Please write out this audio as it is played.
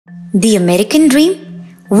The American dream?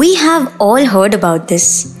 We have all heard about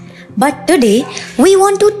this. But today, we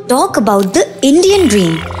want to talk about the Indian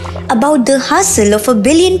dream, about the hustle of 1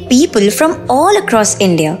 billion people from all across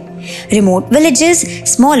India. Remote villages,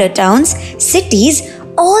 smaller towns, cities,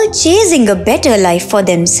 all chasing a better life for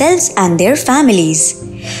themselves and their families.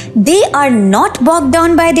 They are not bogged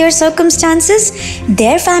down by their circumstances,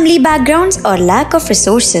 their family backgrounds, or lack of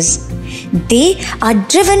resources. They are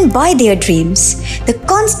driven by their dreams, the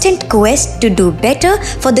constant quest to do better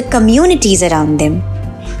for the communities around them.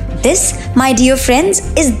 This, my dear friends,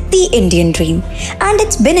 is the Indian dream, and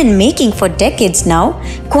it's been in making for decades now,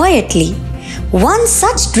 quietly. One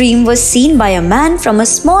such dream was seen by a man from a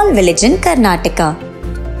small village in Karnataka.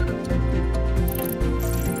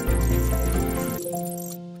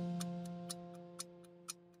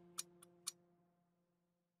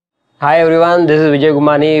 Hi everyone, this is Vijay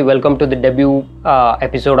Gummani. Welcome to the debut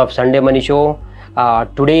episode of Sunday Money Show.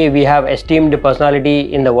 Today we have esteemed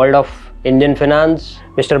personality in the world of Indian finance,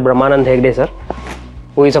 Mr. Brahmanand Hedge, sir,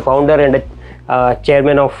 who is a founder and a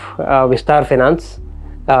chairman of Vistaar Finance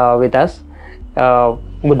with us.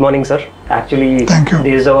 Good morning, sir. Actually, thank you.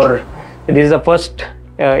 This is the first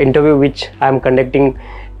interview which I am conducting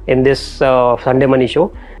in this Sunday Money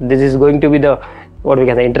Show. This is going to be the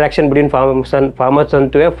interaction between farmer's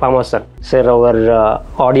son to a farmer's son. Sir, our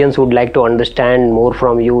audience would like to understand more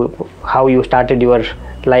from you how you started your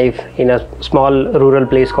life in a small rural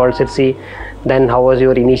place called Sirsi. Then how was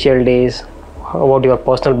your initial days, about your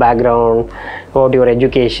personal background, about your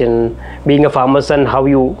education, being a farmer's son, how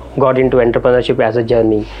you got into entrepreneurship as a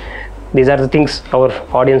journey. These are the things our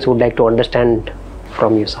audience would like to understand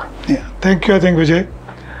from you, sir. Yeah, thank you. I think, Vijay.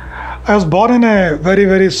 I was born in a very,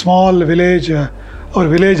 very small village. Our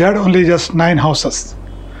village had only just 9 houses.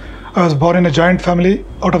 I was born in a joint family.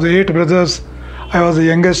 Out of the 8 brothers, I was the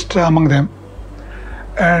youngest among them.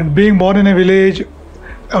 And being born in a village,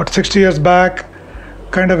 about 60 years back,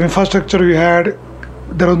 kind of infrastructure we had,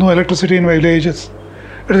 there was no electricity in my villages.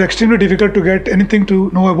 It was extremely difficult to get anything to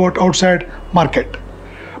know about outside market.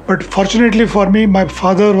 But fortunately for me, my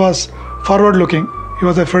father was forward looking. He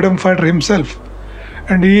was a freedom fighter himself.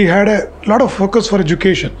 And he had a lot of focus for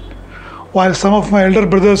education. While some of my elder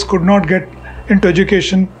brothers could not get into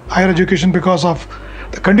education, higher education, because of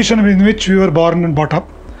the condition in which we were born and brought up.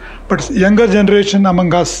 But younger generation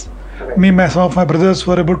among us, some of my brothers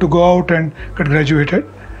were able to go out and get graduated.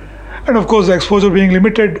 And of course, the exposure being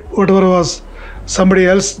limited, whatever was somebody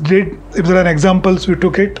else did, if there are examples, we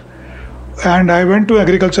took it. And I went to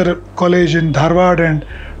agriculture college in Dharwad and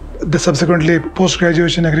subsequently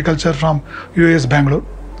post-graduation agriculture from UAS Bangalore.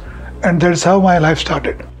 And that's how my life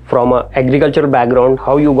started. From an agricultural background,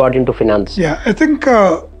 how you got into finance? Yeah, I think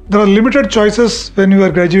there are limited choices when you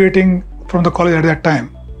were graduating from the college at that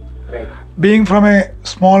time. Right. Being from a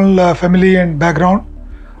small family and background,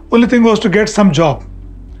 only thing was to get some job.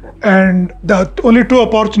 And the only 2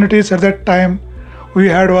 opportunities at that time we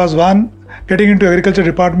had was, one, getting into agriculture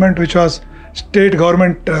department, which was state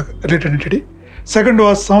government related entity. Second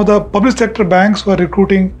was some of the public sector banks were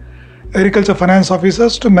recruiting agriculture finance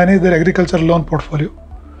officers to manage their agriculture loan portfolio.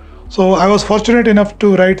 So I was fortunate enough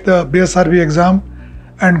to write the BSRB exam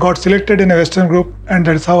and got selected in a Western group, and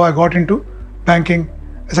that's how I got into banking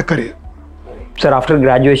as a career. Sir, after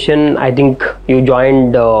graduation, I think you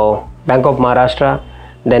joined Bank of Maharashtra.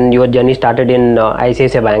 Then your journey started in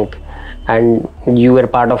ICICI Bank, and you were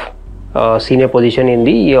part of senior position in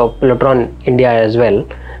the Peloton India as well.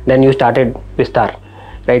 Then you started Vistaar,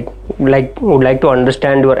 right? Would like to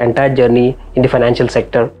understand your entire journey in the financial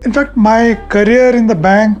sector. In fact, my career in the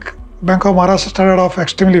Bank of Maharashtra started off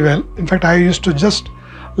extremely well. In fact, I used to just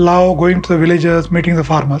love going to the villages, meeting the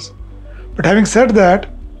farmers. But having said that,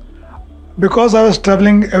 because I was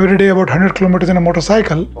traveling every day about 100 kilometers in a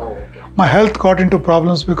motorcycle, my health got into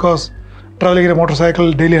problems because traveling in a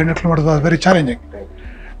motorcycle daily 100 kilometers was very challenging.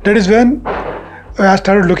 That is when I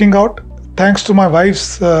started looking out. Thanks to my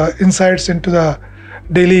wife's insights into the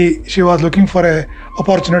daily, she was looking for a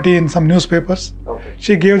opportunity in some newspapers.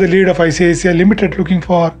 She gave the lead of ICICI Limited, looking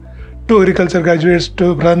for 2 agriculture graduates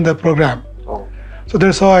to run the program. So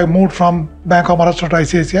that's how I moved from Bank of Maharashtra to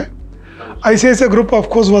ICICI. ICICI Group, of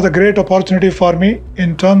course, was a great opportunity for me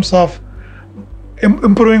in terms of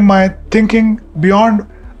improving my thinking beyond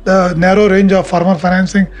the narrow range of farmer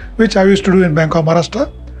financing, which I used to do in Bank of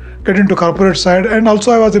Maharashtra, get into corporate side, and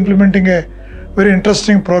also I was implementing a very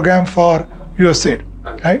interesting program for USAID,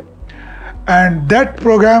 right? And that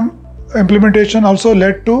program implementation also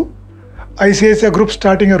led to ICICI Group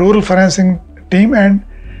starting a rural financing team and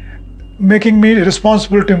making me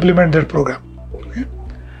responsible to implement that program. Okay?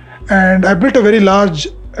 And I built a very large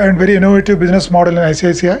and very innovative business model in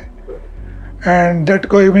ICICI, and that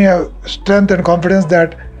gave me a strength and confidence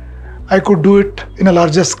that I could do it in a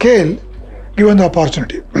larger scale given the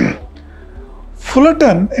opportunity.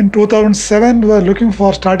 Fullerton in 2007 were looking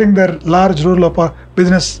for starting their large rural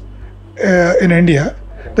business in India.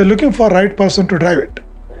 They're looking for right person to drive it.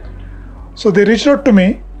 So they reached out to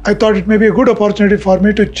me. I thought it may be a good opportunity for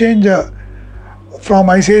me to change from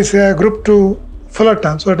ICICI group to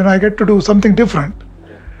Fullerton, so that I get to do something different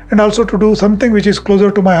and also to do something which is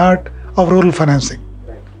closer to my heart of rural financing.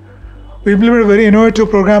 We implemented a very innovative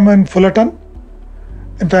program in Fullerton.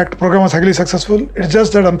 In fact, the program was highly successful. It's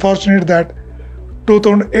just that unfortunate that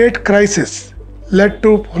 2008 crisis led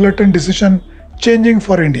to Fullerton decision changing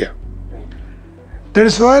for India. That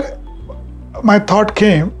is where my thought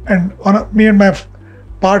came, and me and my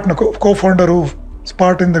partner, co-founder who's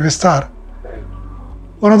part in the Vistaar,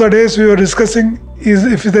 one of the days we were discussing is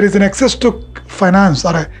if there is an access to finance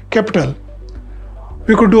or a capital,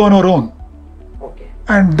 we could do on our own. Okay.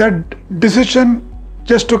 And that decision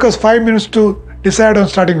just took us 5 minutes to decide on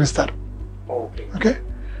starting Vistaar. Okay.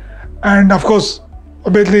 And of course,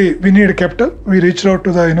 obviously we need a capital. We reached out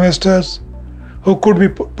to the investors who could be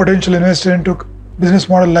potential investors into business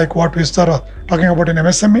model like what Vistaar was talking about in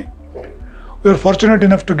MSME. We were fortunate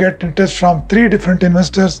enough to get interest from 3 different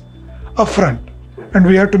investors upfront, and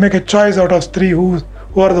we had to make a choice out of 3 who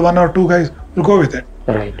are the 1 or 2 guys who will go with it.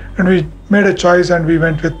 Right. And we made a choice and we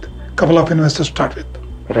went with a couple of investors to start with.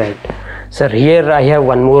 Right. Sir, here I have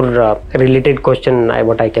one more related question,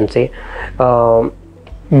 what I can say.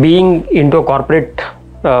 Being into a corporate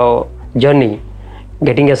journey,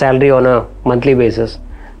 getting a salary on a monthly basis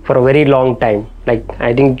for a very long time, like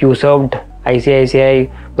I think you served ICICI,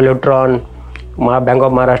 Bulletron, Bank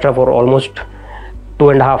of Maharashtra for almost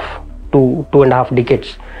 2.5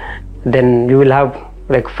 decades. Then you will have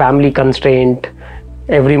like family constraint.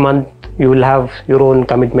 Every month you will have your own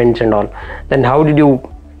commitments and all. Then how did you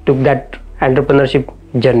took that entrepreneurship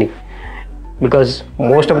journey? Because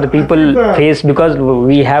most of the people face, because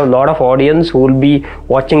we have a lot of audience who will be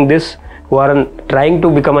watching this, who are trying to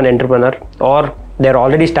become an entrepreneur, or they're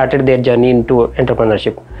already started their journey into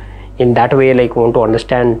entrepreneurship. In that way, like, want to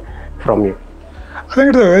understand from you. I think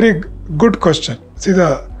it's a very good question. See,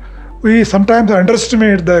 we sometimes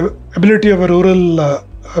underestimate the ability of a rural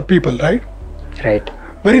people, right? Right.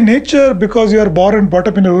 Very nature, because you are born and brought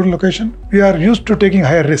up in a rural location, we are used to taking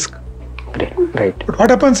higher risk. Right. But what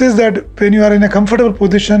happens is that when you are in a comfortable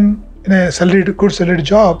position, in a good salaried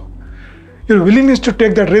job, your willingness to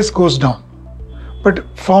take that risk goes down. But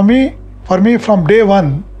for me, from day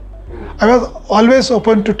one, I was always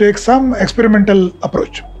open to take some experimental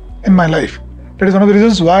approach in my life. That is one of the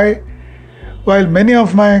reasons why, while many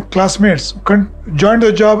of my classmates joined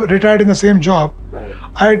the job, retired in the same job,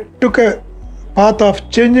 I took a path of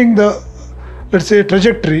changing the, let's say,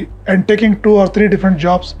 trajectory and taking 2 or 3 different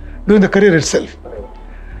jobs, doing the career itself.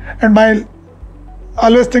 And my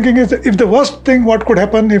always thinking is that if the worst thing, what could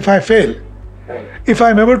happen if I fail? If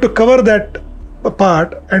I'm able to cover that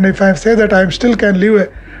part, and if I say that I still can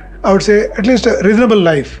live I would say at least a reasonable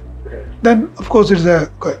life, then of course it's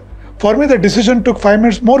for me the decision took 5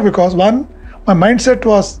 minutes more, because one, my mindset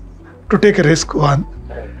was to take a risk, one,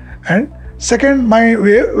 and second, my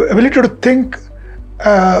ability to think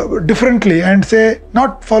differently and say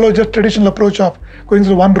not follow just traditional approach of going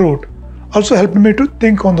through one route also helped me to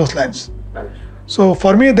think on those lines. So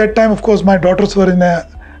for me at that time, of course, my daughters were in a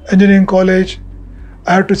engineering college.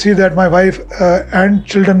 I had to see that my wife and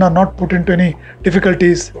children are not put into any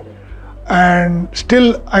difficulties, and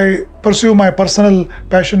still I pursue my personal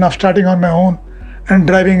passion of starting on my own and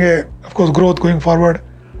driving of course, growth going forward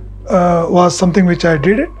was something which I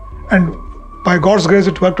did it, and by God's grace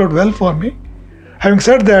it worked out well for me. Having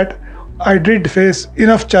said that, I did face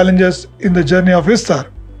enough challenges in the journey of Vistaar.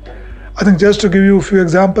 I think just to give you a few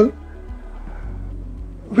examples,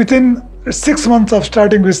 within 6 months of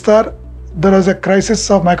starting Vistaar, there was a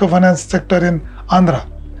crisis of microfinance sector in Andhra,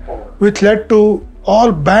 which led to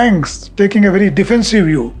all banks taking a very defensive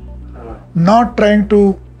view, not trying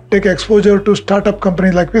to take exposure to startup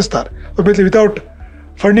companies like Vistaar. So basically, without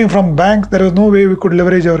funding from banks, there was no way we could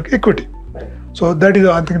leverage our equity. So that is,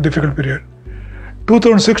 I think, a difficult period.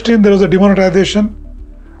 2016, there was a demonetization,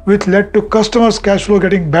 which led to customers' cash flow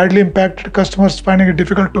getting badly impacted, customers finding it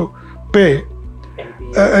difficult to pay,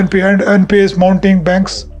 NPAs mounting,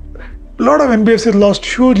 banks. A lot of NBFCs lost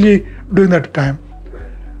hugely during that time.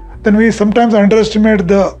 Then we sometimes underestimate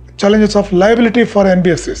the challenges of liability for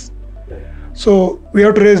NBFCs. So we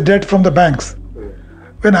have to raise debt from the banks.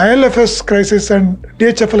 When ILFS crisis and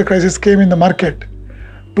DHFL crisis came in the market,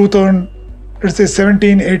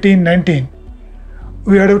 2017, 18, 19,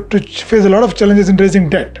 we had to face a lot of challenges in raising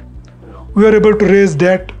debt. We were able to raise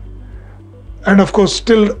debt and of course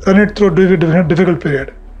still run it through a difficult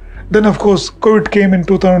period. Then of course COVID came in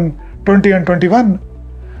 2020 and 21.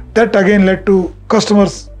 That again led to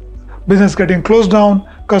customers' business getting closed down,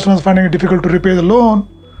 customers finding it difficult to repay the loan.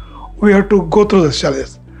 We had to go through these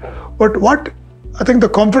challenges. But what I think the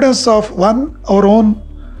confidence of our own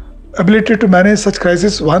ability to manage such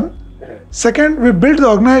crisis, second, we built the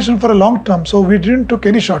organization for a long term, so we didn't took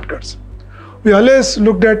any shortcuts. We always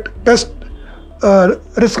looked at best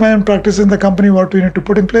risk management practices in the company, what we need to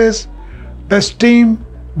put in place, best team,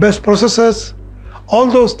 best processes. All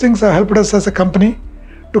those things have helped us as a company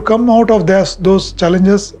to come out of those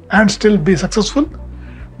challenges and still be successful.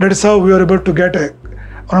 That is how we were able to get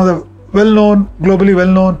one of the globally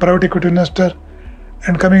well-known private equity investor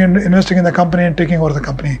and coming and investing in the company and taking over the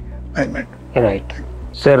company management. Right.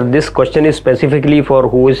 Sir, this question is specifically for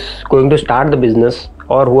who is going to start the business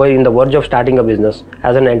or who are in the verge of starting a business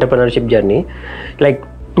as an entrepreneurship journey. Like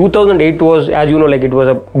 2008 was, as you know, like it was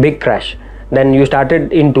a big crash. Then you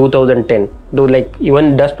started in 2010, though like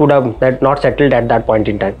even dust would have not settled at that point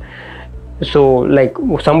in time. So like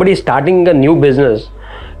somebody starting a new business,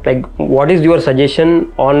 like what is your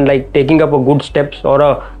suggestion on like taking up a good steps or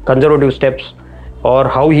a conservative steps, or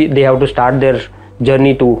how they have to start their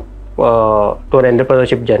journey to an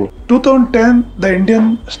entrepreneurship journey? 2010, the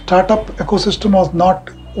Indian startup ecosystem was not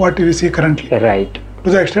what we see currently. Right. To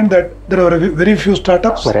the extent that there were very few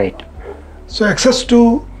startups. Right. So access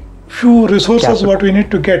to few resources what we need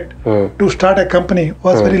to get to start a company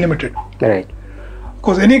was very limited. Right.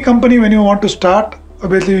 Because any company, when you want to start,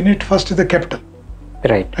 obviously you need first is the capital.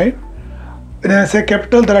 Right. Right. When I say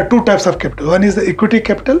capital, there are two types of capital. One is the equity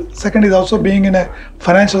capital. Second is also being in a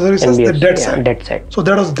financial services, the debt side. Debt side. So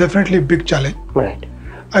that was definitely a big challenge. Right.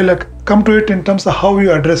 I'll come to it in terms of how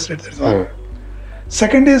you address it. That is one.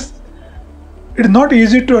 Second is, it is not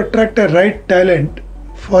easy to attract a right talent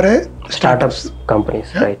for a startups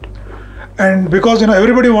companies. Yeah? Right. And because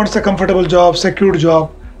everybody wants a comfortable job, secured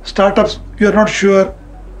job. Startups, you are not sure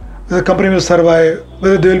whether the company will survive,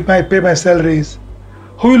 whether they will pay my salaries.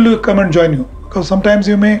 Who will come and join you? Because sometimes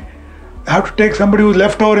you may have to take somebody who is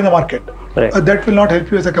left over in the market. Right. That will not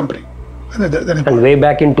help you as a company. And way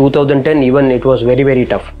back in 2010, even it was very, very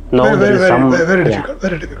tough. Now very difficult.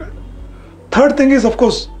 Very difficult. Third thing is, of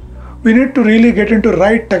course, we need to really get into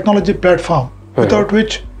right technology platform, without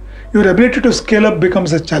which your ability to scale up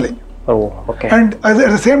becomes a challenge. Oh, okay. And at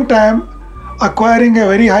the same time, acquiring a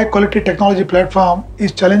very high quality technology platform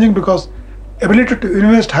is challenging because ability to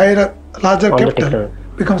invest larger capital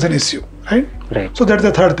becomes an issue, right? Right. So that's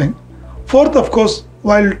the third thing. Fourth, of course,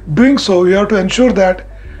 while doing so, you have to ensure that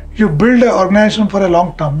you build an organization for a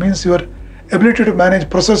long term. Means your ability to manage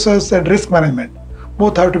processes and risk management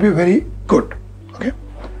both have to be very good. Okay.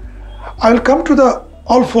 I will come to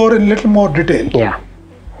all four in a little more detail. Yeah.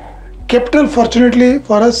 Capital, fortunately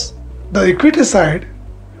for us, the equity side,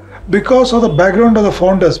 because of the background of the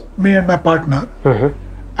founders, me and my partner,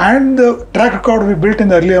 and the track record we built in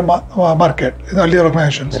the earlier market, in the earlier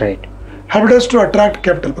organizations, right, helped us to attract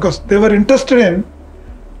capital because they were interested in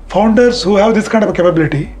founders who have this kind of a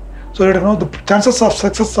capability, so that the chances of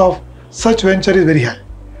success of such venture is very high.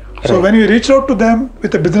 Right. So when we reached out to them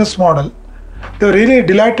with a business model, they were really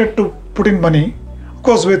delighted to put in money, of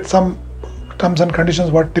course with some terms and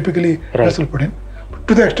conditions what typically will put in,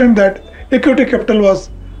 to the extent that equity capital was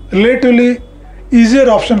relatively easier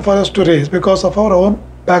option for us to raise because of our own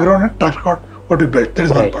background and track record what we built. That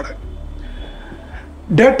is one part.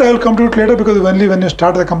 Debt I will come to it later because only when you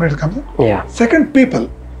start the company it comes in. Yeah. Second, people.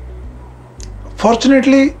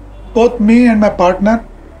 Fortunately, both me and my partner,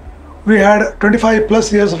 we had 25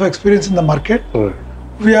 plus years of experience in the market.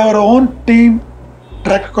 We have our own team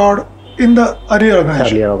track record in the earlier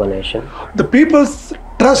organization. The people's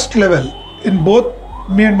trust level in both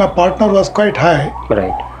me and my partner was quite high.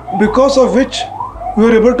 Right. Because of which we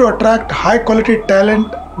were able to attract high quality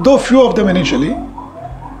talent, though few of them initially,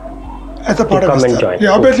 as a part of Vistaar.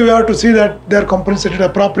 Yeah, obviously we have to see that they are compensated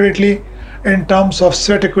appropriately in terms of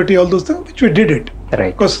sweat equity, all those things, which we did it.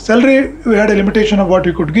 Right. Because salary, we had a limitation of what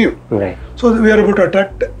we could give. Right. So we are able to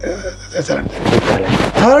attract talent.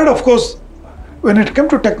 Third, of course, when it came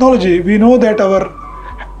to technology, we know that our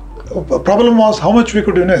problem was how much we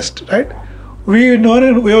could invest, right? We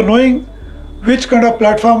were knowing which kind of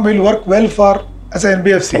platform will work well for as an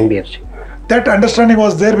NBFC. That understanding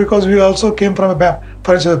was there because we also came from a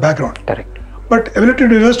financial background. Correct. But ability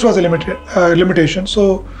to invest was a limitation.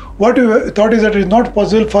 So what we thought is that it is not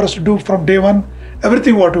possible for us to do from day one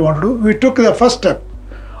everything what we want to do. We took the first step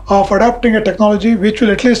of adapting a technology which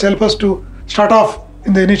will at least help us to start off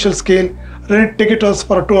in the initial scale, take it us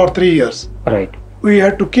for 2 or 3 years. Right. We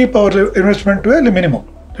had to keep our investment to a minimum.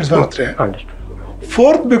 That's one of three. Understood.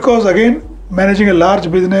 Fourth, because again, managing a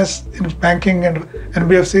large business in banking and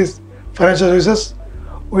NBFCs, financial services,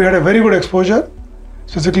 we had a very good exposure.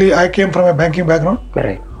 Specifically, I came from a banking background.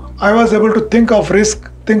 Right. I was able to think of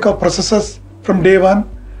risk, think of processes from day one,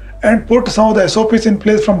 and put some of the SOPs in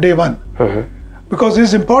place from day one. Because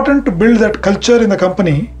it's important to build that culture in the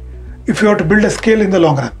company if you have to build a scale in the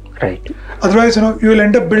long run. Right. Otherwise, you will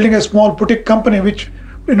end up building a small boutique company which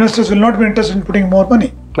investors will not be interested in putting more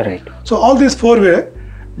money. Right. So all these four were.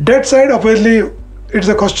 Debt side, obviously, it's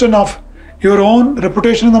a question of your own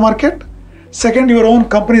reputation in the market. Second, your own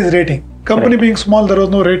company's rating. Company being small, there was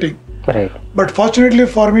no rating. Right. But fortunately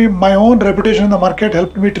for me, my own reputation in the market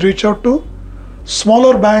helped me to reach out to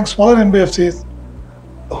smaller banks, smaller NBFCs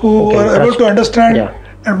who were able to understand,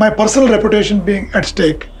 and my personal reputation being at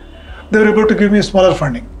stake, they were able to give me smaller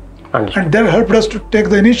funding. Understood. And that helped us to take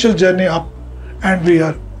the initial journey up, and we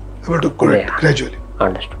are able to grow it gradually.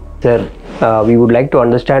 Understood. Sir, we would like to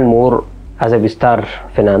understand more as a Vistaar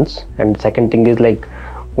Finance. And second thing is like,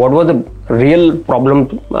 what was the real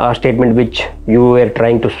problem statement which you were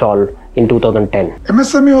trying to solve in 2010?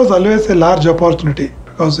 MSME was always a large opportunity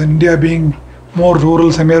because India being more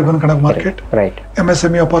rural, semi-urban kind of market, Right.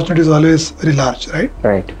 MSME opportunity is always very large, right?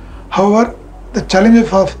 Right. However, the challenge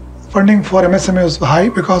of funding for MSME was high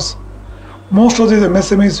because most of these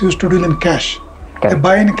MSMEs used to deal in cash. They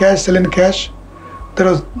buy in cash, sell in cash. There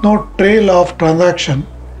was no trail of transaction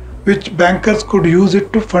which bankers could use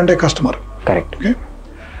it to fund a customer. Correct. Okay,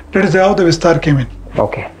 that is how the Vistaar came in.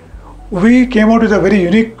 Okay. We came out with a very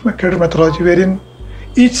unique credit methodology wherein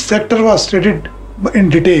each sector was studied in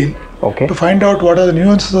detail to find out what are the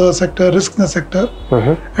nuances of the sector, risks in the sector,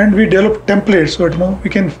 and we developed templates so that we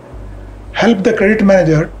can help the credit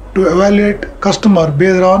manager to evaluate customer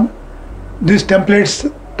based on these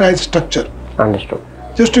templates type structure. Understood.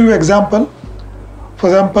 Just to give you an example, for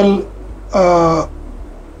example,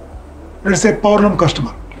 let's say power loan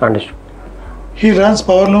customer. Understood. He runs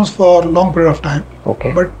power loans for a long period of time,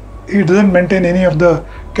 but he doesn't maintain any of the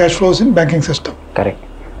cash flows in banking system. Correct.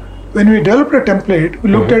 When we developed a template,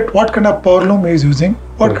 we looked at what kind of power loan he is using,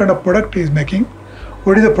 what kind of product he is making,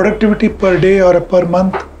 what is the productivity per day or per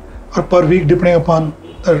month or per week depending upon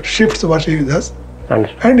the shifts what he does,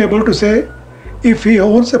 and able to say if he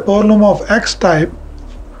owns a power loan of X type,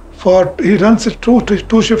 for he runs it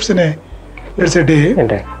two shifts in a, let's say,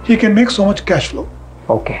 day, he can make so much cash flow.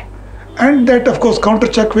 Okay. And that of course counter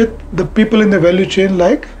check with the people in the value chain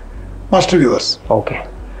like master viewers. Okay.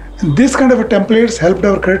 And this kind of a templates helped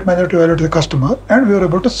our credit manager to evaluate the customer, and we were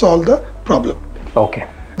able to solve the problem. Okay.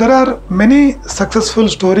 There are many successful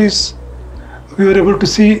stories we were able to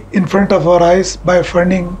see in front of our eyes by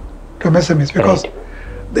funding to MSMEs because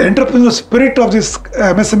the entrepreneurial spirit of this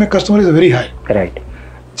MSME customer is very high. Right.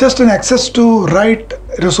 Just an access to right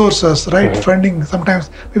resources, right funding,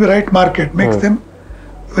 sometimes maybe right market makes them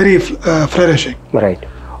very flourishing. Right.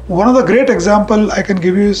 One of the great example I can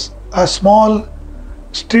give you is a small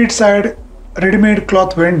street side ready-made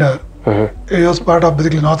cloth vendor. He was part of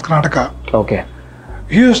basically North Karnataka. Okay.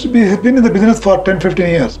 He's been in the business for 10-15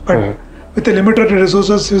 years, but with the limited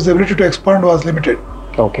resources, his ability to expand was limited.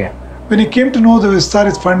 Okay. When he came to know the Vistaar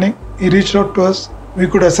is funding, he reached out to us. We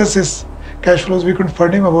could assess his cash flows. We could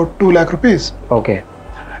fund him about 2 lakh rupees. Okay.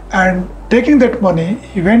 And taking that money,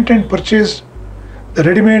 he went and purchased the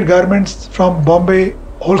ready-made garments from Bombay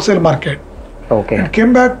wholesale market. Okay. And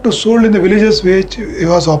came back to sold in the villages which he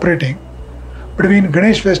was operating between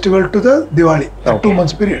Ganesh festival to the Diwali, a 2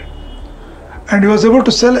 months period. And he was able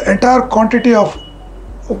to sell entire quantity of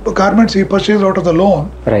garments he purchased out of the loan,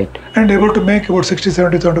 and able to make about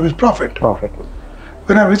 60-70,000 rupees profit.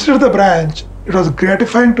 When I visited the branch, it was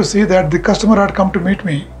gratifying to see that the customer had come to meet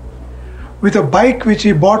me with a bike which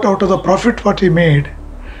he bought out of the profit what he made,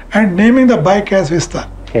 and naming the bike as Vistaar.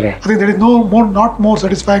 I think there is not more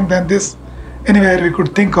satisfying than this anywhere we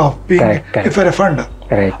could think of being if we're a funder.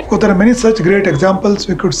 Because there are many such great examples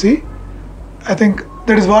we could see. I think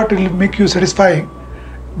that is what will make you satisfying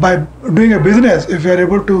by doing a business. If you are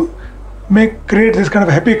able to create this kind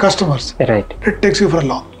of happy customers, it takes you for a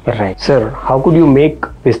long. Sir, how could you make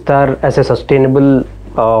Vistaar as a sustainable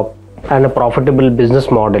and a profitable business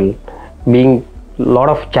model, being a lot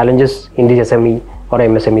of challenges in the SME or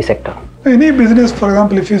MSME sector? Any business, for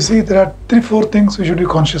example, if you see, there are 3-4 things we should be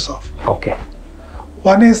conscious of. Okay.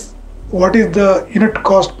 One is, what is the unit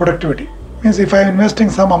cost productivity? Means if I am investing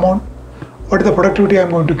some amount, what is the productivity I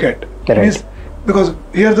am going to get? Means, because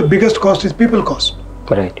here the biggest cost is people cost.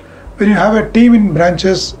 When you have a team in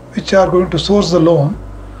branches which are going to source the loan,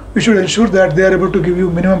 we should ensure that they are able to give you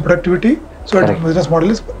minimum productivity so that the business model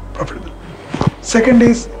is profitable. Second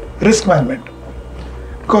is risk management,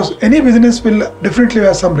 because any business will definitely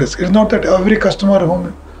have some risk. It's not that every customer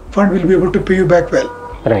home fund will be able to pay you back well.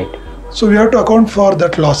 Right. So we have to account for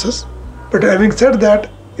that losses. But having said that,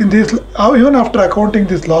 in this, even after accounting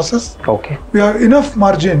these losses, Okay. we have enough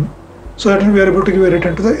margin so that we are able to give a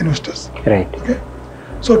return to the investors. Right. Okay.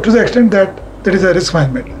 So to the extent that is a risk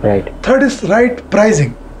management. Right. Third is right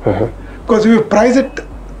pricing. Because if you price it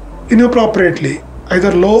inappropriately,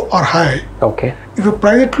 either low or high, Okay. if you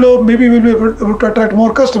price it low, maybe we will be able to attract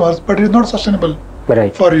more customers, but it is not sustainable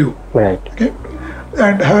Right. for you. Right. Okay.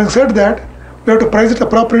 And having said that, we have to price it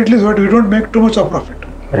appropriately so that we don't make too much of profit.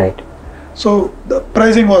 Right. So the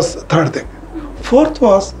pricing was third thing. Fourth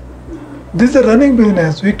was, this is a running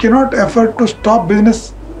business. We cannot afford to stop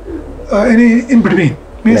business any in between.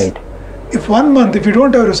 Means Right. if 1 month, if you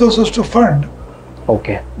don't have resources to fund,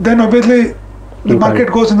 Okay. then obviously the You market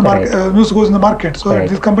can't- goes in the market, right. news goes in the market. So Right.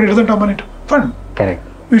 this company doesn't have money to fund. Correct.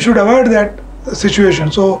 We should avoid that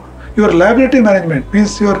situation. So your liability management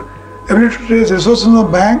means your ability to raise resources in the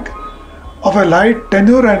bank of a light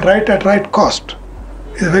tenure and at right cost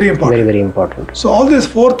is very important. Very, very important. So all these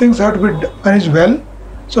four things have to be managed well,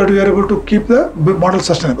 so that we are able to keep the model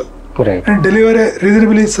sustainable Right. and deliver a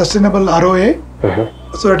reasonably sustainable ROA,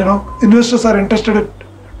 so that investors are interested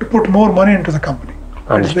to put more money into the company.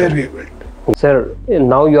 That is where we are built. Sir,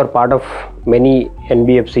 now you are part of many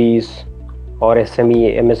NBFCs or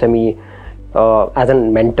SME, MSME as a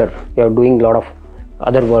mentor. You are doing a lot of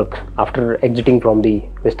other work after exiting from the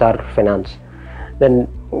Vistaar Finance. Then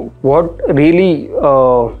what really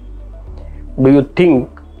do you think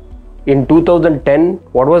in 2010,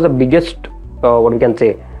 what was the biggest, what we can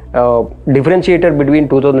say, differentiator between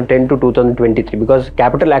 2010 to 2023? Because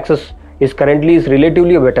capital access is currently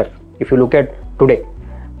relatively better if you look at today.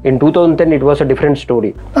 In 2010, it was a different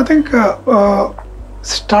story. I think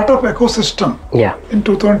startup ecosystem in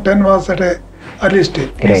 2010 was at a early stage.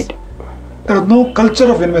 Right. There was no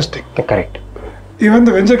culture of investing. Correct. Even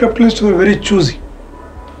the venture capitalists were very choosy.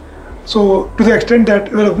 So to the extent that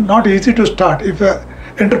it was not easy to start. If an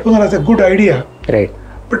entrepreneur has a good idea, Right.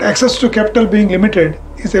 but access to capital being limited,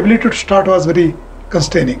 his ability to start was very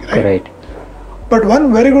constraining. Right? Right. But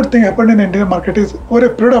one very good thing happened in Indian market is over a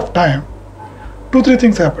period of time, 2-3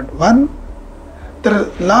 things happened. One, there are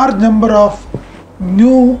large number of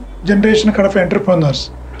new generation kind of entrepreneurs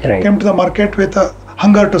Right. came to the market with a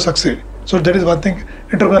hunger to succeed. So that is one thing.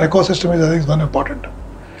 Entrepreneurial ecosystem is, I think, one important.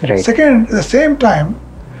 Right. Second, at the same time,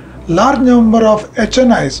 large number of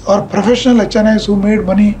HNIs or professional HNIs who made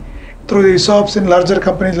money through the ESOPs in larger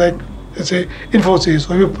companies like, let's say, Infosys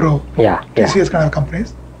or Wipro, Yeah. TCS kind of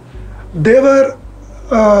companies, they were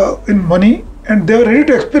in money and they were ready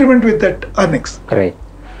to experiment with that earnings. Right.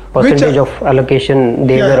 Percentage of allocation,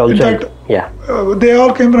 they were also. In fact, they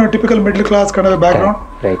all came from a typical middle class kind of a background.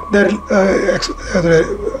 Right. Their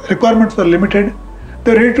requirements were limited.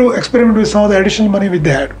 They were ready to experiment with some of the additional money which they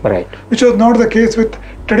had, Right. which was not the case with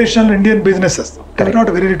traditional Indian businesses. They were not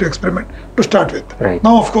very ready to experiment to start with. Right.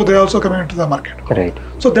 Now, of course, they are also coming into the market. Right.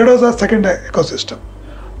 So that was the second ecosystem.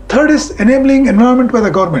 Third is enabling environment by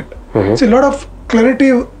the government. See, a lot of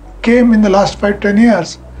clarity came in the last 5-10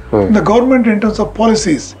 years in the government in terms of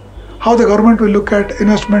policies, how the government will look at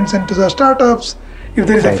investments into the startups, if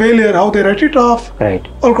there is a Right. failure, how they write it off, Right.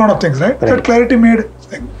 all kind of things, right? That clarity made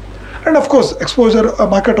thing. And of course, exposure,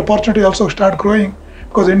 market opportunity also start growing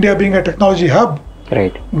because India being a technology hub,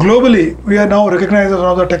 Right. globally, we are now recognized as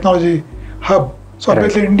one of the technology hub. So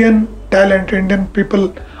obviously Indian talent, Indian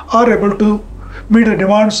people are able to meet the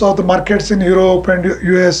demands of the markets in Europe and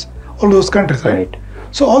US, all those countries, right? Right.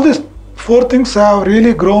 So all these four things have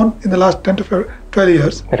really grown in the last 10 to 12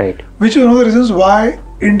 years, Right. which is one of the reasons why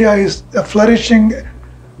India is a flourishing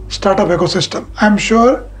startup ecosystem. I'm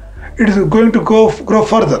sure it is going to grow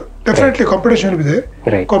further. Definitely competition will be there.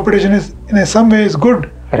 Right. Competition is in some ways good.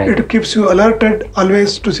 Right. It keeps you alerted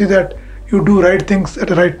always to see that you do right things at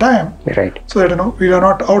the right time, Right. so that we are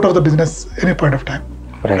not out of the business any point of time.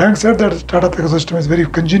 Right. Having said that, startup ecosystem is very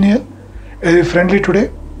congenial, very friendly today.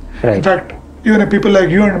 In Right. fact, even people like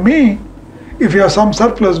you and me, if you have some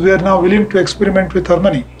surplus, we are now willing to experiment with our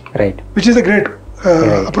money, Right. which is a great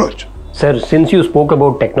approach. Sir, since you spoke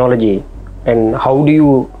about technology, and how do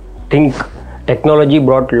you think technology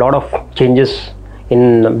brought a lot of changes in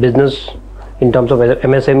business in terms of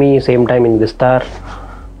MSME, same time in Vistaar?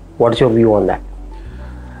 What's your view on that?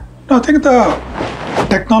 No, I think the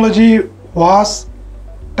technology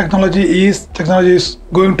is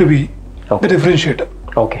going to be Okay. the differentiator.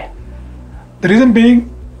 Okay. The reason being,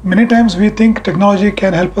 many times we think technology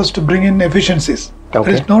can help us to bring in efficiencies.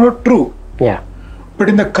 Okay. That is not true. Yeah. But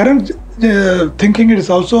in the current thinking it is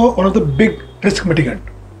also one of the big risk mitigant.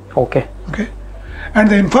 Okay. Okay, and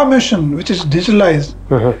the information which is digitalized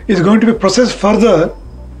is going to be processed further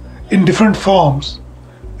in different forms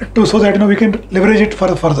so that we can leverage it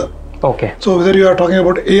further. Okay. So whether you are talking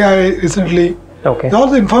about AI recently, all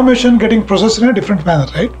the information getting processed in a different manner,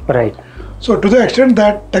 right? Right. So to the extent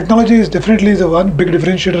that technology is definitely the one big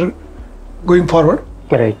differentiator going forward.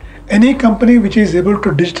 Right. Any company which is able to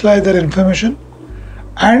digitalize their information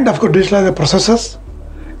and of course digitalize the processes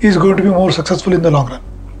is going to be more successful in the long run.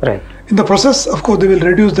 Right. In the process, of course, they will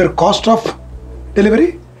reduce their cost of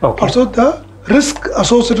delivery, also the risk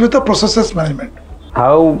associated with the processes management.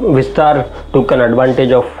 How Vistaar took an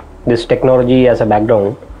advantage of this technology as a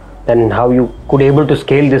background, and how you could able to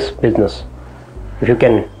scale this business? If you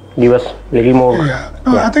can give us a little more.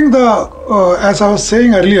 I think as I was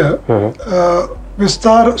saying earlier,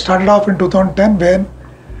 Vistaar started off in 2010 when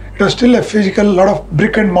it was still a physical, lot of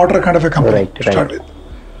brick and mortar kind of a company to start with.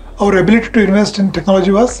 Our ability to invest in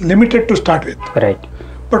technology was limited to start with. Right.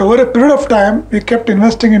 But over a period of time, we kept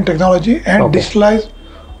investing in technology and digitalized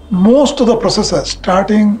most of the processes,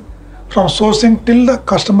 starting from sourcing till the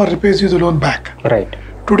customer repays you the loan back. Right.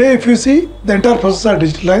 Today, if you see, the entire process are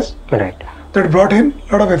digitalized. Right. That brought in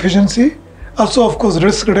a lot of efficiency. Also, of course,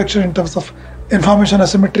 risk reduction in terms of information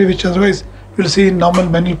asymmetry, which otherwise you'll see in normal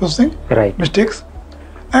manual processing mistakes.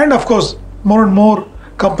 And of course, more and more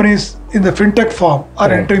companies in the fintech form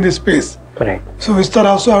are entering this space. Right. So Vistaar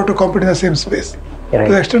also have to compete in the same space. Right.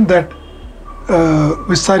 To the extent that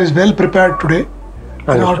Vistaar is well prepared today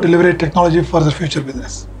in order to leverage technology for the future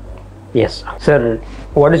business. Yes. Sir,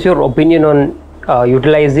 what is your opinion on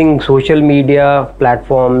utilizing social media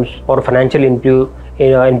platforms or financial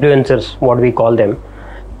influencers, what we call them,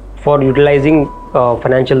 for utilizing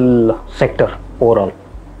financial sector overall?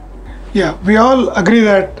 Yeah, we all agree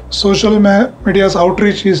that social media's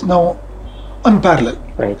outreach is now unparalleled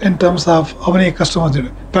in terms of how many customers they do.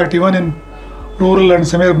 In fact, even in rural and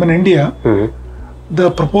semi-urban India,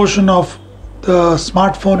 the proportion of the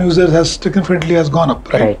smartphone users has significantly gone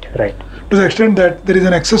up. Right. To the extent that there is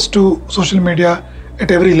an access to social media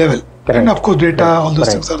at every level. And of course data, all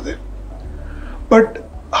those things are there. But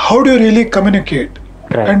how do you really communicate?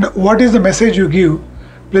 And what is the message you give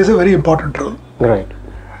plays a very important role. Right.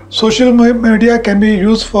 Social media can be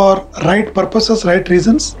used for right purposes, right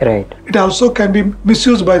reasons. Right. It also can be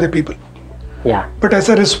misused by the people. Yeah. But as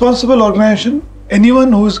a responsible organization,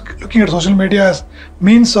 anyone who is looking at social media as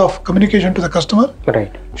means of communication to the customer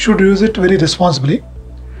should use it very responsibly.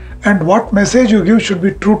 And what message you give should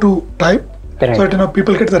be true to type, so that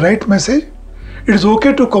people get the right message. It is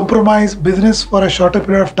okay to compromise business for a shorter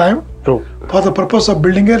period of time for the purpose of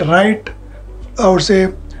building a right, I would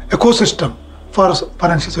say, ecosystem for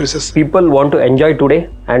financial services. People want to enjoy today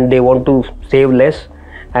and they want to save less,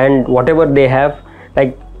 and whatever they have,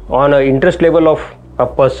 like on an interest level of a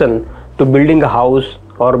person to building a house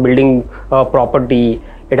or building a property,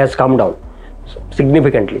 it has come down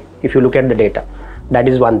significantly if you look at the data. That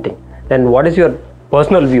is one thing. Then what is your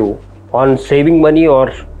personal view on saving money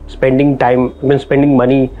or spending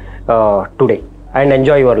money today and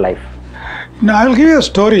enjoy your life? Now I'll give you a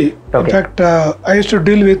story. In fact, I used to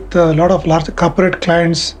deal with a lot of large corporate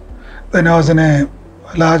clients when I was in a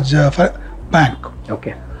large bank.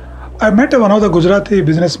 Okay. I met one of the Gujarati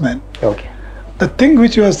businessmen. Okay. The thing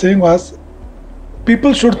which he was saying was,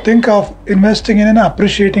 people should think of investing in an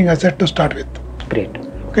appreciating asset to start with. Great.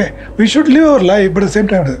 Okay. We should live our life, but at the same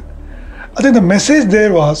time, I think the message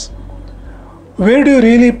there was, where do you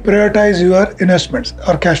really prioritize your investments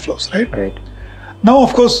or cash flows, right? Right. Now,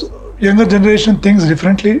 of course, younger generation thinks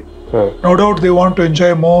differently. No doubt they want to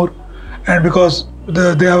enjoy more, and because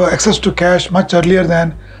they have access to cash much earlier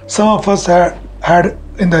than some of us had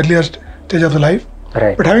in the earlier stage of the life.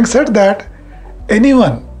 Right. But having said that,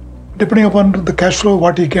 anyone, depending upon the cash flow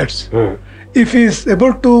what he gets, if he is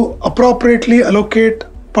able to appropriately allocate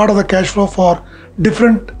part of the cash flow for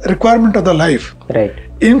different requirement of the life,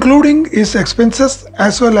 including his expenses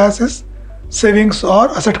as well as his savings or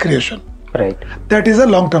asset creation, that is a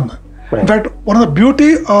long term. In fact, one of the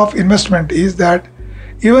beauty of investment is that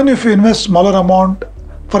even if you invest smaller amount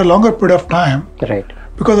for a longer period of time,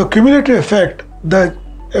 because the cumulative effect,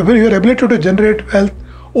 your ability to generate wealth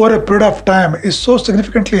over a period of time is so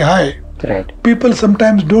significantly high. People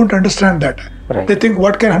sometimes don't understand that. They think,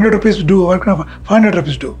 what can 100 rupees do? What can 500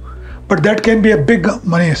 rupees do? But that can be a big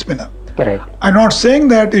money spinner. I'm not saying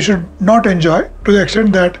that you should not enjoy, to the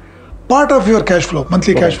extent that part of your cash flow,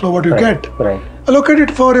 monthly cash flow, what you get, allocate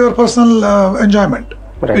it for your personal enjoyment.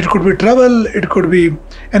 It could be travel, it could be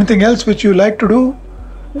anything else which you like to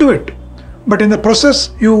do it. But in the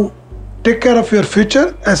process, you take care of your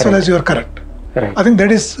future as well as your current. Right. I think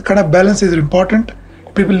that is kind of balance is important.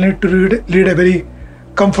 People need to lead a very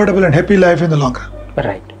comfortable and happy life in the long run.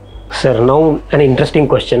 Right. Sir, now an interesting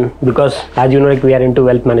question, because as you know, like we are into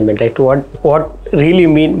wealth management, right? What really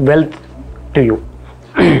mean wealth to you?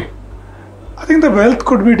 I think the wealth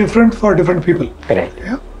could be different for different people. Right.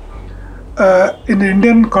 Yeah. In the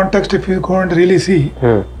Indian context, if you go and really see,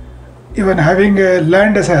 even having a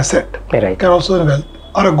land as an asset Right. can also be wealth,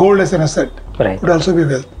 or a gold as an asset Right. could also be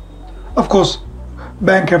wealth. Of course,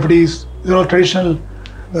 bank FDs, these are all traditional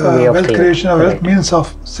Way of wealth saving. creation or wealth Right. means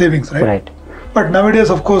of savings, right? Right. But nowadays,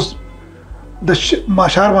 of course, the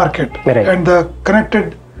share market Right. and the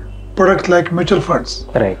connected products like mutual funds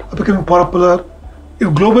Right. are becoming popular. If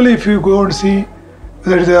globally, if you go and see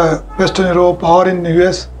whether it is Western Europe or in the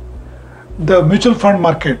US, the mutual fund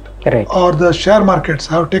market Right. or the share markets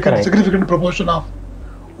have taken a Right. significant proportion of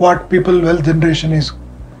what people wealth generation is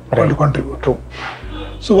going to Right. contribute. True.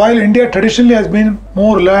 So while India traditionally has been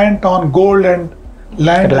more reliant on gold and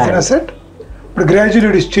land as an asset, but gradually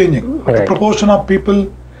it is changing. The Right. proportion of people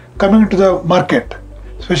coming to the market,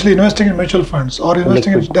 especially investing in mutual funds or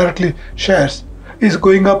investing in directly shares, is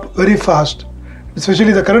going up very fast.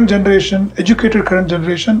 Especially the current generation, educated current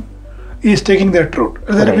generation, is taking that route.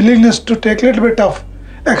 Their Right. willingness to take a little bit of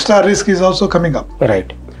extra risk is also coming up.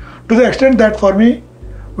 Right. To the extent that for me,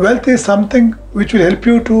 wealth is something which will help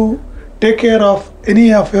you to take care of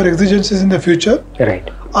any of your exigencies in the future.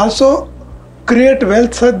 Right. Also, create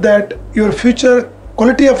wealth such that your future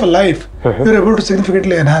quality of a life, you're able to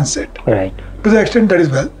significantly enhance it. Right. To the extent that is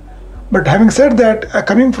wealth. But having said that,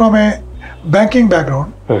 coming from a banking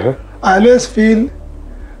background, I always feel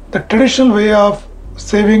the traditional way of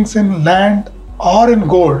savings in land or in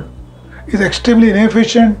gold is extremely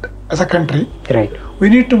inefficient as a country. Right. We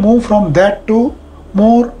need to move from that to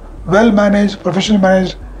more well-managed, professionally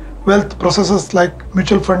managed wealth processes like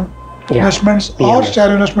mutual fund investments or PMS.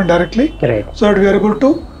 share investment directly, Right. so that we are able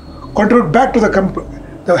to contribute back to the company.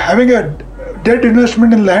 Having a debt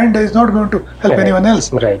investment in land is not going to help Right. anyone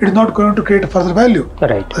else. Right. It is not going to create further value.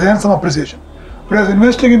 Right. Hence some appreciation. Whereas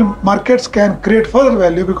investing in markets can create further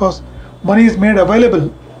value because money is made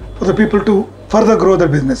available for the people to further grow their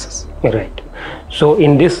businesses. Right. So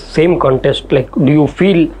in this same context, like, do you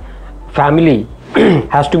feel family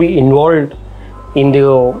has to be involved in the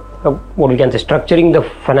what we can say structuring the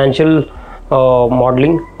financial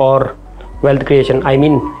modeling or wealth creation? I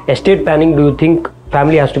mean, estate planning. Do you think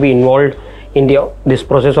family has to be involved in this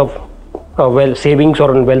process of wealth savings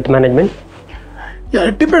or wealth management? Yeah,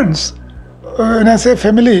 it depends. When I say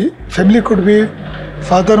family could be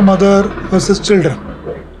father, mother versus children,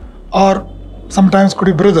 or sometimes could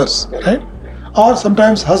be brothers, right? Or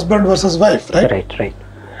sometimes husband versus wife, right? Right. Right.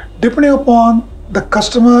 Depending upon the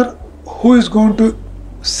customer who is going to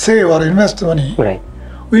save or invest money, Right.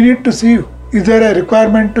 we need to see is there a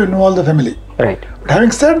requirement to involve the family. Right. But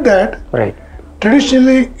having said that, Right.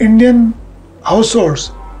 traditionally Indian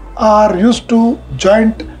households are used to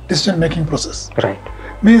joint decision making process. Right.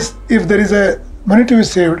 Means if there is a money to be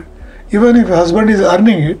saved, even if a husband is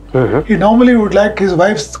earning it, he normally would like his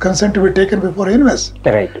wife's consent to be taken before he invests.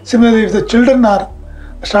 Right. Similarly, if the children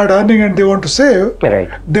start earning and they want to save, Right.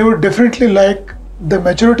 they would definitely like the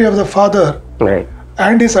maturity of the father Right.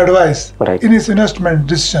 and his advice Right. in his investment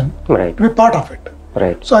decision Right. to be part of it.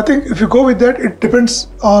 Right. So I think if you go with that, it depends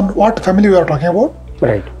on what family we are talking about.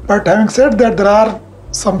 Right. But having said that, there are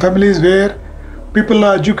some families where people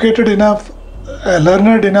are educated enough,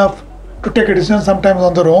 learned enough to take a decision sometimes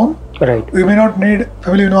on their own. Right. We may not need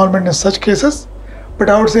family involvement in such cases, but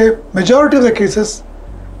I would say majority of the cases,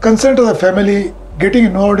 consent of the family getting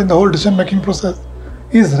involved in the whole decision making process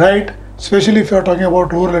is right, especially if you are talking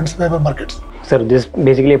about rural and semi markets. Sir, this is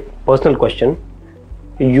basically a personal question.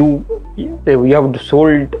 You have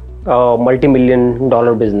sold a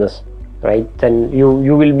multi-million-dollar business, right? Then you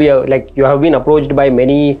will be you have been approached by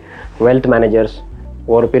many wealth managers.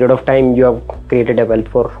 Over a period of time, you have created a wealth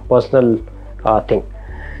for personal thing.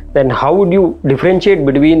 Then how would you differentiate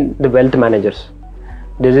between the wealth managers?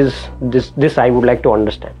 This I would like to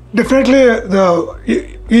understand. Definitely,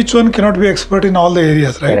 each one cannot be expert in all the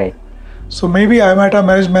areas, right? Right. So maybe I might have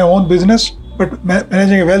managed my own business, but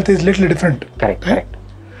managing a wealth is little different. Correct. Right? Correct.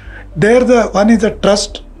 There, the one is the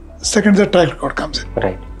trust, second is the track record comes in.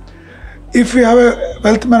 Right. If we have a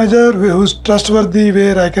wealth manager who's trustworthy,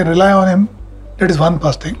 where I can rely on him, that is one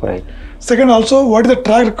first thing. Right. Second, also, what is the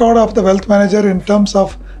track record of the wealth manager in terms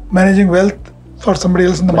of managing wealth for somebody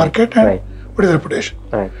else in the market, and Right. what is the reputation?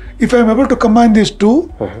 Right. If I am able to combine these two,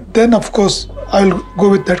 then of course I will go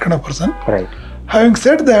with that kind of person. Right. Having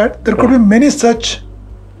said that, there could be many such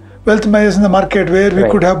wealth managers in the market where we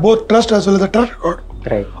could have both trust as well as a track record.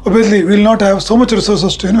 Right. Obviously, we will not have so much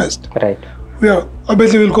resources to invest. Right.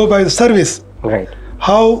 Obviously we'll go by the service. Right.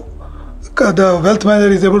 How the wealth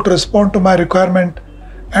manager is able to respond to my requirement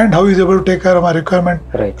and how he is able to take care of my requirement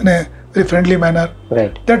in a very friendly manner.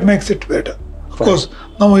 Right. That makes it better. Of course,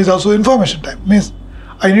 now is also information time. Means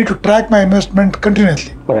I need to track my investment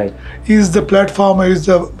continuously. Right. Is the platform or is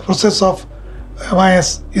the process of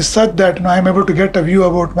MIS is such that I am able to get a view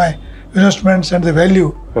about my investments and the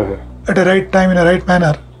value at the right time in a right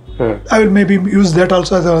manner. I will maybe use that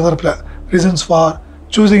also as another reasons for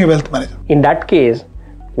choosing a wealth manager. In that case,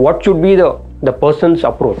 what should be the person's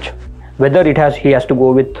approach? Whether he has to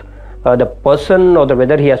go with the person or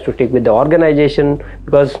whether he has to take with the organization,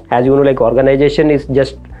 because as you know, like organization is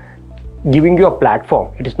just giving you a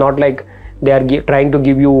platform. It is not like they are trying to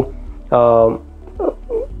give you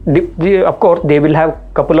of course they will have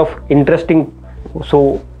couple of interesting,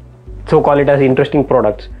 so call it as interesting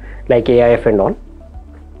products like AIF and all.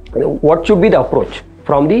 What should be the approach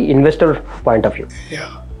from the investor point of view?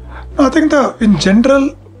 Yeah, no, I think in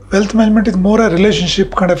general wealth management is more a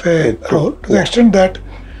relationship kind of a role, to the extent that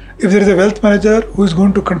if there is a wealth manager who is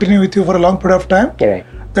going to continue with you for a long period of time,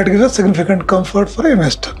 that gives a significant comfort for an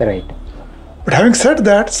investor. Right. But having said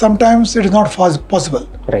that, sometimes it is not possible.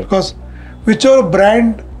 Right. Because whichever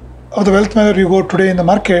brand of the wealth manager you go today in the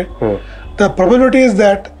market, the probability is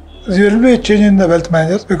that there will be a change in the wealth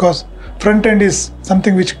managers, because front end is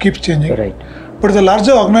something which keeps changing. Right. But the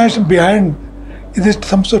larger organization behind, is it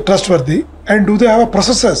some sort of trustworthy, and do they have a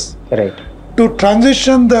processes to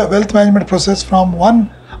transition the wealth management process from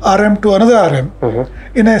one RM to another RM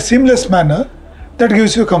in a seamless manner that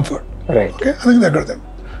gives you comfort. Right. Okay, I think that's a good thing.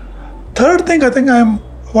 Third thing I think I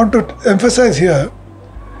want to emphasize here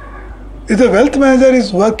is the wealth manager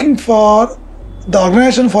is working for the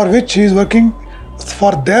organization for which he is working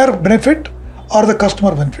for their benefit or the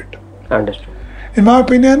customer benefit. Understood. In my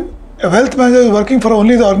opinion, a wealth manager is working for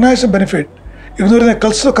only the organization benefit, even though it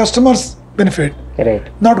is a customer's benefit,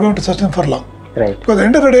 not going to sustain for long. Right. Because at the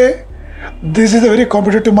end of the day, this is a very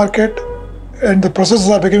competitive market and the processes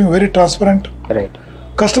are becoming very transparent. Right.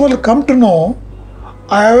 Customers come to know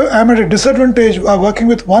I am at a disadvantage of working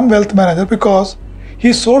with one wealth manager because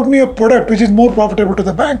he sold me a product which is more profitable to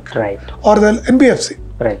the bank or the NBFC.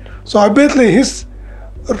 Right. So obviously his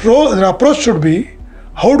role, the approach should be,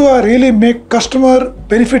 how do I really make customer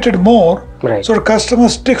benefited more so the customer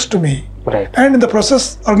sticks to me? Right. And in the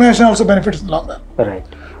process, organization also benefits in the long run. Right.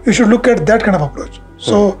 You should look at that kind of approach.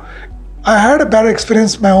 So I had a bad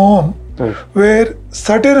experience my own where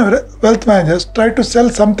certain wealth managers tried to sell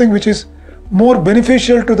something which is more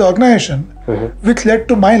beneficial to the organization, which led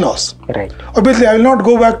to my loss. Right. Obviously, I will not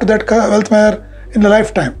go back to that wealth manager in a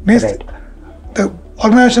lifetime. Means the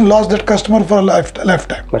organization lost that customer for a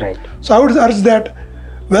lifetime. Right. So I would urge that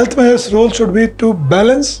wealth manager's role should be to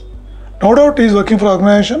balance. No doubt he is working for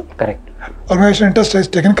organization. Correct. Organization interest is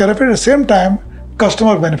taken care of it. At the same time,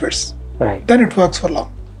 customer benefits. Right. Then it works for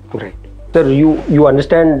long. Right. Sir, you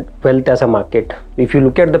understand wealth as a market. If you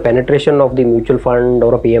look at the penetration of the mutual fund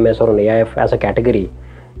or a PMS or an AIF as a category,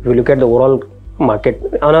 if you look at the overall market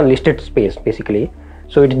on a listed space basically,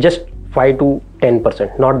 so it's just 5 to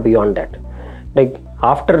 10%, not beyond that. Like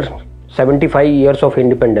after 75 years of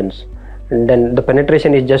independence, and then the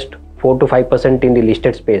penetration is just 4 to 5% in the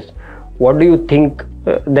listed space. What do you think,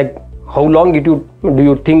 how long do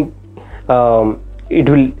you think it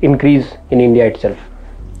will increase in India itself?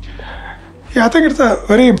 Yeah, I think it's a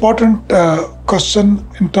very important question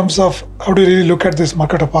in terms of how do you really look at this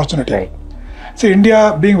market opportunity. Right. See,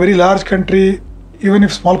 India being a very large country, even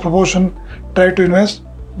if small proportion try to invest,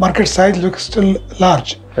 market size looks still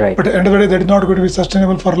large. Right. But at the end of the day, that is not going to be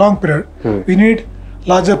sustainable for a long period. We need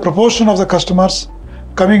larger proportion of the customers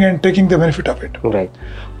coming and taking the benefit of it. Right.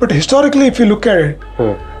 But historically, if you look at it,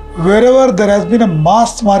 wherever there has been a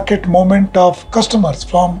mass market movement of customers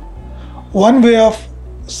from one way of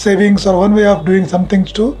savings or one way of doing some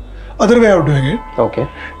things to other way of doing it. Okay.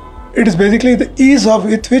 It is basically the ease of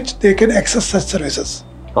with which they can access such services.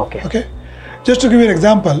 Okay. Just to give you an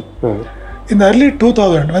example, in the early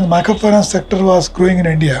 2000, when the microfinance sector was growing in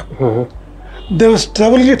India, they were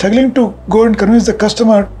struggling to go and convince the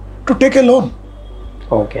customer to take a loan.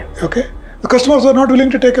 Okay. The customers were not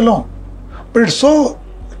willing to take a loan. But it's so,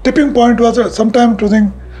 tipping point was sometime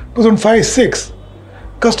 2005-06,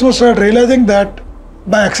 customers started realizing that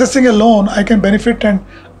by accessing a loan, I can benefit and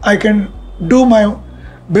I can grow my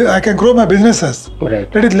businesses.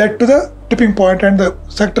 Right. That has led to the tipping point and the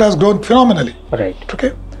sector has grown phenomenally. Right.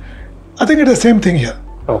 Okay. I think it's the same thing here.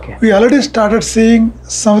 Okay. We already started seeing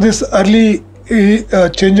some of these early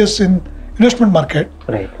changes in investment market.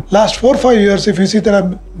 Right. Last 4-5 years, if you see, there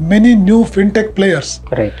are many new fintech players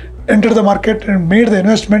Right. entered the market and made the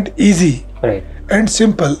investment easy Right. and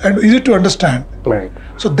simple and easy to understand. Right.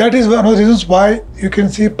 So that is one of the reasons why you can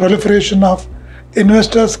see proliferation of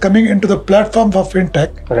investors coming into the platform for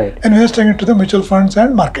fintech, Right. investing into the mutual funds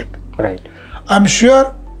and market. Right. I'm sure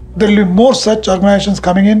there will be more such organizations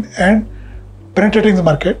coming in and penetrating the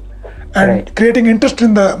market and Right. creating interest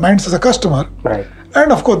in the minds of the customer. Right.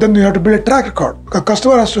 And of course, then you have to build a track record, because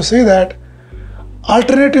customer has to see that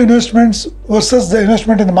alternative investments versus the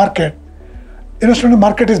investment in the market. Investment in the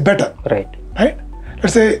market is better, Right. right?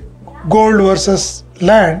 Let's say gold versus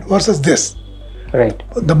land versus this. Right.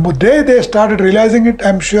 The day they started realizing it,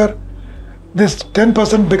 I'm sure this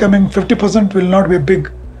 10% becoming 50% will not be a big,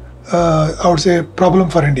 I would say, problem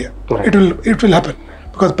for India. Right. It will happen,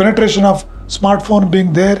 because penetration of smartphone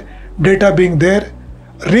being there, data being there,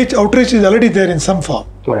 outreach is already there in some form.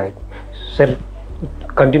 Right. Sir,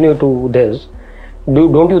 continue to this.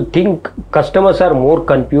 Don't you think customers are more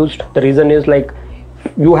confused? The reason is like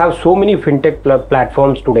you have so many fintech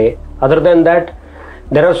platforms today. Other than that,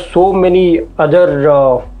 there are so many other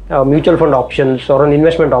mutual fund options or an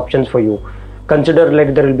investment options for you. Consider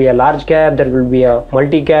like there will be a large cap, there will be a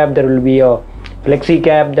multi cap, there will be a flexi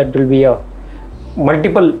cap, there will be a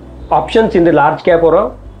multiple options in the large cap or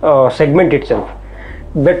a segment itself.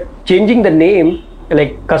 But changing the name,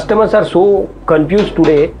 like customers are so confused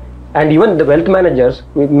today, and even the wealth managers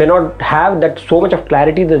may not have that so much of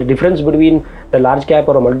clarity, the difference between the large cap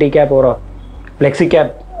or a multi cap or a flexi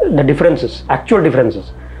cap, the differences, actual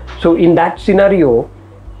differences. So in that scenario,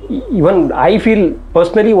 even I feel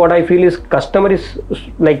personally, what I feel is customer is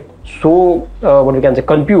like so what we can say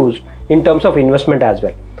confused in terms of investment as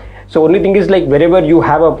well. So only thing is like wherever you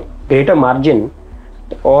have a greater margin,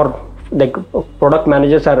 or like product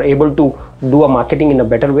managers are able to do a marketing in a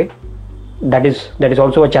better way, that is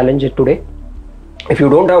also a challenge today. If you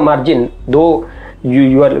don't have margin, though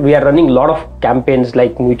we are running a lot of campaigns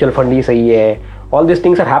like mutual fund is sahi hai, all these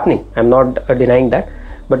things are happening, I'm not denying that,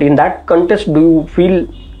 but in that context, do you feel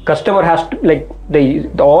customer has to, like the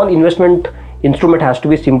all investment instrument has to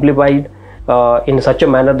be simplified in such a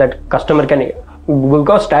manner that customer can,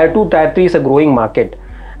 because tier 2, tier 3 is a growing market,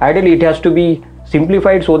 ideally it has to be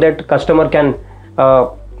simplified so that customer can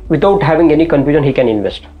without having any confusion he can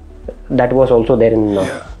invest. That was also there in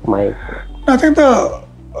my. I think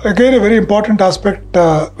again a very important aspect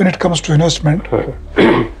when it comes to investment.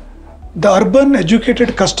 The urban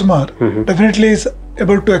educated customer definitely is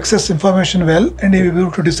able to access information well and is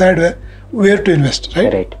able to decide where to invest,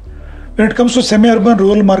 right? Right. When it comes to semi-urban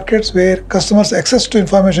rural markets where customers' access to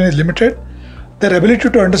information is limited, their ability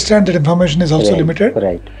to understand that information is also limited.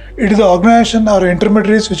 Right. It is the organization or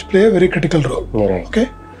intermediaries which play a very critical role. Right. Okay.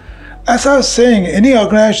 As I was saying, any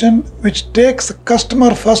organization which takes a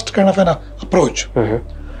customer first kind of an approach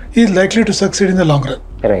is likely to succeed in the long run.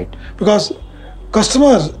 Right. Because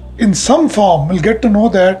customers in some form will get to know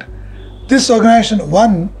that this organization,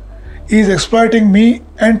 one, is exploiting me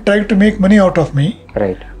and trying to make money out of me.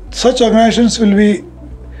 Right. Such organizations will be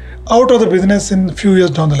out of the business in a few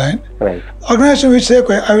years down the line. Right. Organizations which say,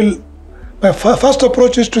 okay, my first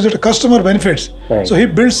approach is to the customer benefits. Right. So he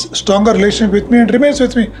builds stronger relationship with me and remains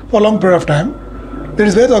with me for a long period of time. That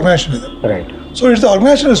is where the organization is. Right. So it's the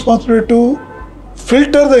organization's responsibility to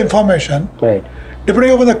filter the information, Right.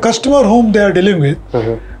 depending upon the customer whom they are dealing with.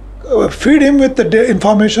 Feed him with the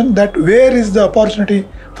information that where is the opportunity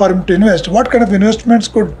for him to invest, what kind of investments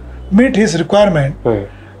could meet his requirement,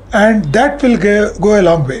 and that will go a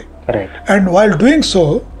long way. Right. And while doing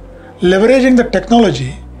so, leveraging the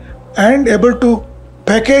technology and able to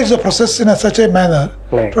package the process in such a manner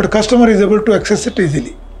Right. that the customer is able to access it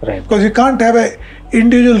easily. Right. Because you can't have an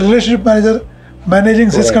individual relationship manager managing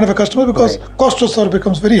this kind of a customer, because cost to serve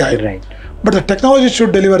becomes very high. Right. But the technology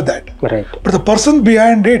should deliver that. Right. But the person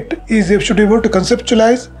behind it should be able to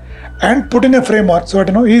conceptualize and put in a framework so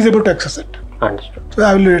that he is able to access it. Understood. So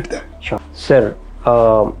I will leave it there. Sure. Sir,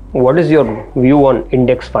 what is your view on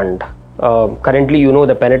index fund? Currently,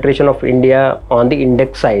 the penetration of India on the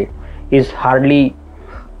index side is hardly,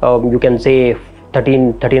 you can say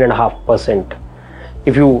 13.5%.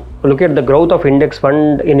 If you look at the growth of index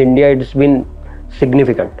fund in India, it's been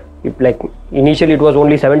significant. Like initially it was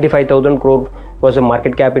only 75,000 crore was a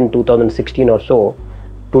market cap in 2016 or so.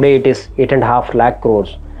 Today it is 8.5 lakh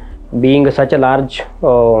crores. Being such a large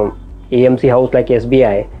AMC house like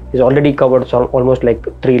SBI is already covered almost like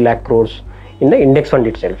 3 lakh crores in the index fund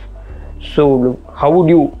itself. So how would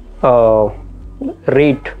you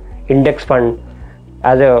rate index fund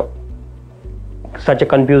as such a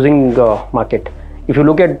confusing market? If you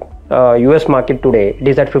look at US market today, it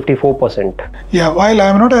is at 54%. Yeah, while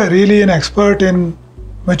I'm not really an expert in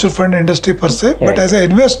mutual fund industry per se, but as an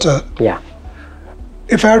investor,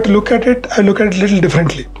 if I have to look at it, I look at it a little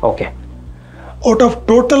differently. Okay. Out of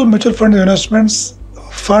total mutual fund investments,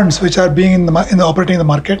 funds which are being in the operating in the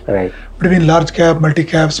market, between large cap, multi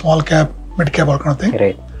cap, small cap, mid cap, all kind of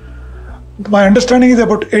thing. My understanding is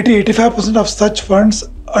about 80-85% of such funds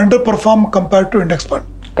underperform compared to index fund.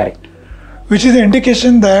 Correct. Which is an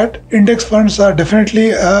indication that index funds are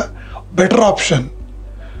definitely a better option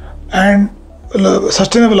and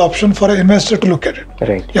sustainable option for an investor to look at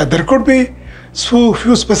it. Yeah, there could be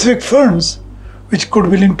few specific funds which could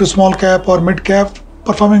be linked to small cap or mid cap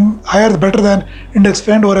performing higher, better than index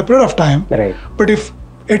fund over a period of time. But if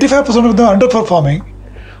 85% of them are underperforming,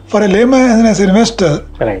 for a layman and as an investor,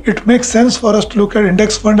 it makes sense for us to look at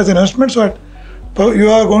index fund as an investment, so that you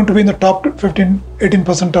are going to be in the top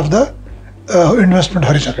 15-18% of the investment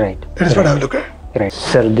horizon. That is what I will look at.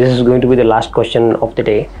 Sir, this is going to be the last question of the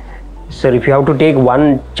day. Sir, if you have to take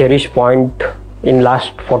one cherished point in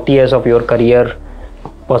last 40 years of your career,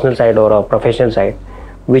 personal side or a professional side,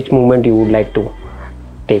 which movement you would like to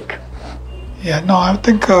take? Yeah, no, I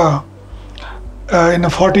think in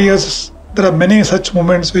 40 years, there are many such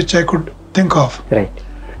moments which I could think of.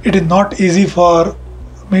 It is not easy for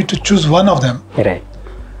me to choose one of them.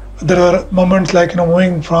 There are moments like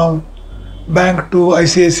moving from bank to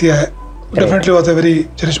ICICI. Definitely was a very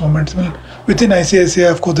cherished moment. Within ICICI,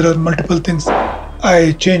 of course, there are multiple things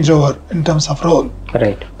I changed over in terms of role.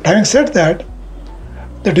 But having said that,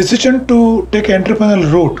 the decision to take an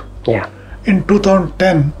entrepreneurial route in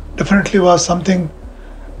 2010 definitely was something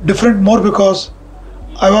different, more because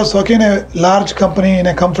I was working in a large company in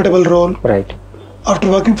a comfortable role. After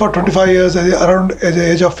working for 25 years, around at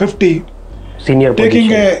the age of 50, senior taking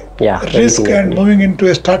position. a risk and moving into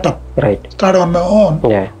a startup, start on my own,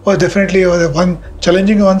 was definitely one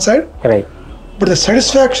challenging on one side. But the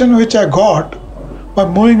satisfaction which I got by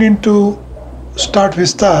moving into start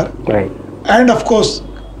Vistaar, and of course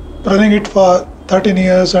running it for 13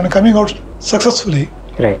 years and coming out successfully,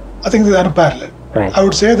 I think this is unparalleled. I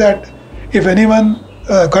would say that if anyone,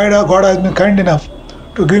 God has been kind enough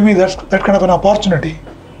to give me that kind of an opportunity,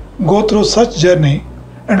 go through such journey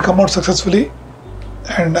and come out successfully,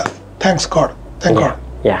 and thanks God. Thank God.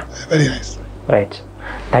 Very nice.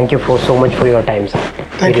 Thank you so much for your time, sir.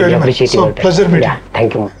 Thank you very much. Appreciate So your time. Pleasure meeting.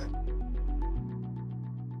 Thank you.